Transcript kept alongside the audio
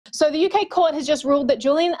So the UK court has just ruled that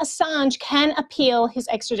Julian Assange can appeal his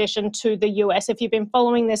extradition to the US. If you've been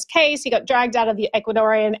following this case, he got dragged out of the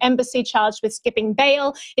Ecuadorian embassy, charged with skipping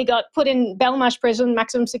bail. He got put in Belmarsh prison,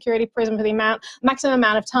 maximum security prison for the maximum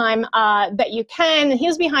amount of time that you can. He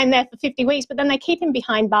was behind there for 50 weeks, but then they keep him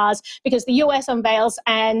behind bars because the US unveils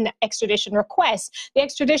an extradition request. The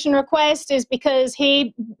extradition request is because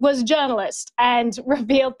he was a journalist and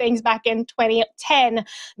revealed things back in 2010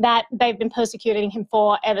 that they've been persecuting him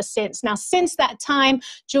for ever since. Now, since that time,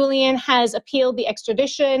 Julian has appealed the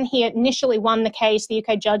extradition. He initially won the case. The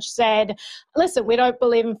UK judge said, listen, we don't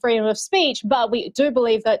believe in freedom of speech, but we do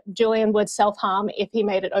believe that Julian would self-harm if he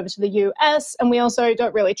made it over to the US. And we also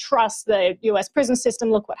don't really trust the US prison system.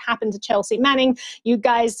 Look what happened to Chelsea Manning. You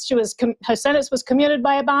guys, her sentence was commuted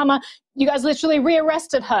by Obama. You guys literally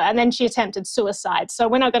rearrested her, and then she attempted suicide. So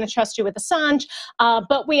we're not going to trust you with Assange,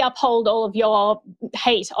 but we uphold all of your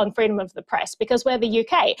hate on freedom of the press because we're the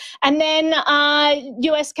UK. And then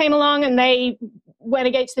US came along and they went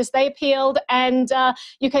against this. They appealed, and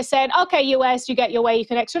UK said, okay, US, you get your way, you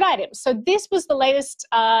can extradite him. So this was the latest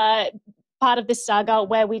part of this saga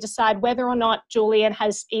where we decide whether or not Julian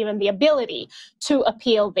has even the ability to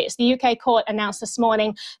appeal this. The UK court announced this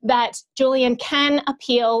morning that Julian can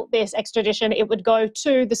appeal this extradition. It would go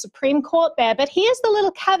to the Supreme Court there. But here's the little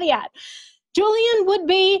caveat. Julian would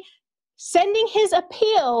be sending his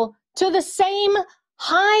appeal to the same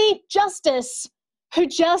high justice who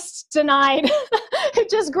just denied, who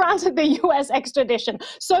just granted the US extradition.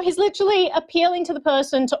 So he's literally appealing to the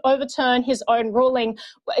person to overturn his own ruling.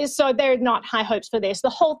 So there are not high hopes for this. The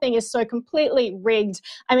whole thing is so completely rigged.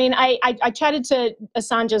 I mean, I chatted to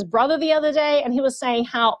Assange's brother the other day, and he was saying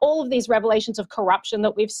how all of these revelations of corruption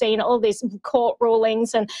that we've seen, all of these court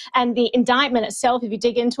rulings and the indictment itself, if you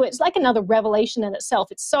dig into it, it's like another revelation in itself.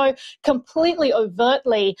 It's so completely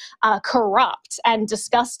overtly corrupt and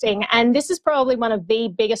disgusting. And this is probably one of the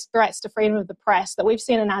biggest threats to freedom of the press that we've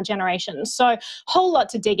seen in our generation. So whole lot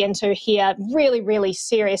to dig into here. Really, really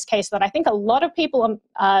serious case that I think a lot of people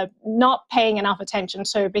are not paying enough attention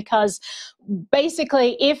to, because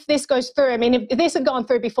basically if this goes through, I mean, if this had gone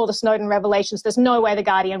through before the Snowden revelations, there's no way the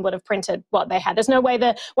Guardian would have printed what they had. There's no way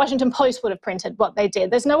the Washington Post would have printed what they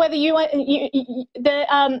did. There's no way the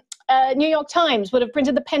New York Times would have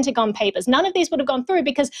printed the Pentagon Papers. None of these would have gone through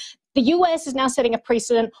because the US is now setting a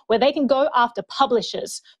precedent where they can go after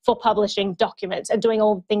publishers for publishing documents and doing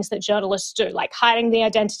all the things that journalists do, like hiding the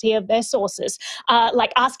identity of their sources,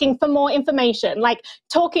 like asking for more information, like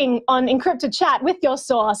talking on encrypted chat with your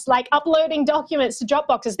source, like uploading documents to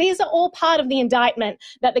Dropboxes. These are all part of the indictment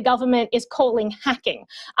that the government is calling hacking.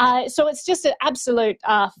 So it's just an absolute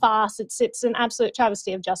farce. It's an absolute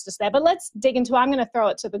travesty of justice there. But let's dig into it. I'm going to throw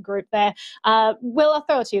it to the group there. Will, I'll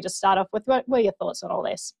throw it to you to start off with. What are your thoughts on all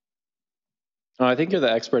this? Oh, I think you're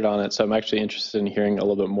the expert on it, so I'm actually interested in hearing a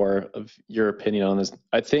little bit more of your opinion on this.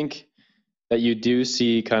 I think that you do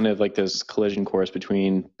see kind of like this collision course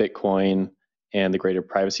between Bitcoin and the greater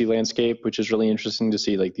privacy landscape, which is really interesting to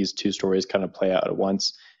see, like these two stories kind of play out at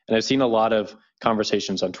once. And I've seen a lot of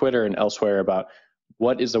conversations on Twitter and elsewhere about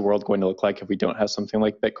what is the world going to look like if we don't have something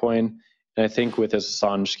like Bitcoin. And I think with this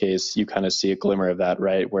Assange case, you kind of see a glimmer of that,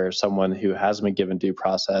 right? Where someone who hasn't been given due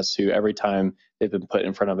process, who every time they've been put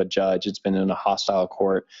in front of a judge, it's been in a hostile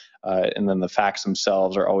court, and then the facts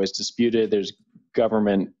themselves are always disputed. There's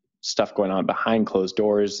government stuff going on behind closed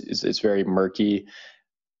doors. It's very murky.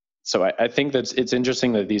 So I think that it's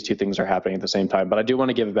interesting that these two things are happening at the same time. But I do want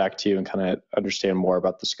to give it back to you and kind of understand more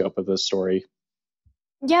about the scope of this story.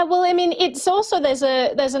 Yeah, well, I mean, it's also, there's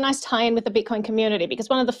a nice tie-in with the Bitcoin community, because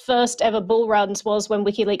one of the first ever bull runs was when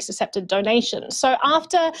WikiLeaks accepted donations. So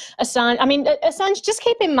after Assange, I mean, Assange, just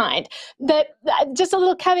keep in mind that, just a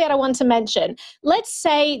little caveat I want to mention. Let's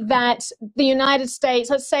say that the United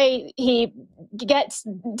States, let's say he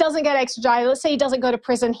doesn't get extradited, let's say he doesn't go to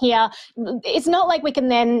prison here. It's not like we can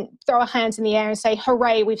then throw our hands in the air and say,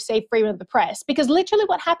 hooray, we've saved freedom of the press. Because literally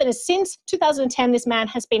what happened is since 2010, this man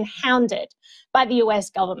has been hounded by the US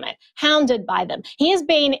government, hounded by them. He has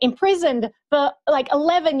been imprisoned for like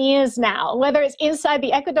 11 years now, whether it's inside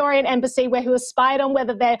the Ecuadorian embassy where he was spied on,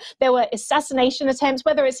 whether there were assassination attempts,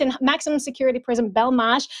 whether it's in maximum security prison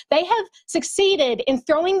Belmarsh. They have succeeded in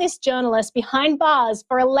throwing this journalist behind bars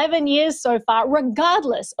for 11 years so far,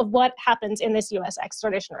 regardless of what happens in this US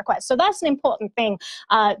extradition request. So that's an important thing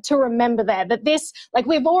to remember there, that this, like,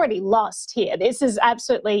 we've already lost here. This is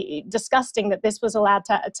absolutely disgusting that this was allowed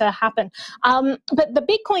to happen. But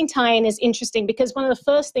the Bitcoin tie-in is interesting because one of the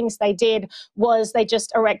first things they did was they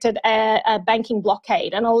just erected a banking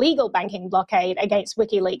blockade, an illegal banking blockade against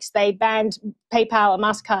WikiLeaks. They banned PayPal,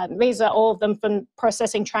 Mastercard, Visa, all of them from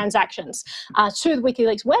processing transactions to the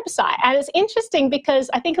WikiLeaks website. And it's interesting because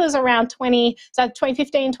I think it was around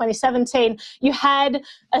 2015, 2017, you had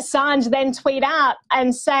Assange then tweet out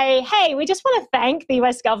and say, hey, we just want to thank the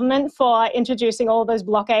US government for introducing all those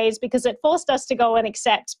blockades because it forced us to go and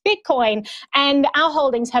accept Bitcoin, and our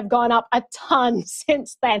holdings have gone up a ton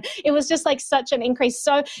since then. It was just like such an increase.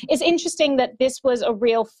 So it's interesting that this was a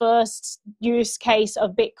real first use case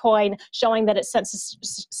of Bitcoin, showing that it's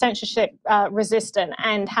censorship resistant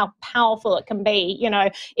and how powerful it can be. You know,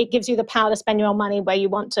 it gives you the power to spend your money where you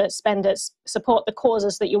want to spend it, support the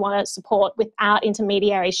causes that you want to support without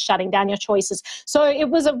intermediaries shutting down your choices. So it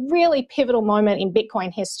was a really pivotal moment in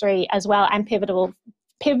Bitcoin history as well, and pivotal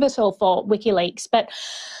for WikiLeaks. But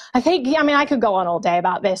I think, I mean, I could go on all day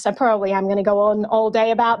about this. I probably am going to go on all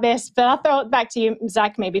day about this, but I'll throw it back to you,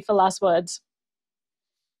 Zach, maybe for last words.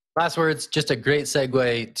 Last words, just a great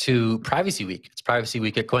segue to Privacy Week. It's Privacy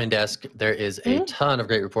Week at CoinDesk. There is a ton of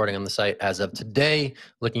great reporting on the site as of today,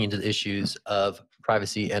 looking into the issues of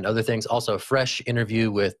privacy and other things. Also, a fresh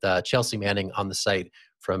interview with Chelsea Manning on the site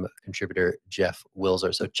from contributor Jeff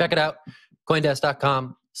Wilzer. So check it out,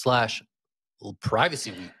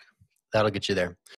 coindesk.com/privacy week. That'll get you there.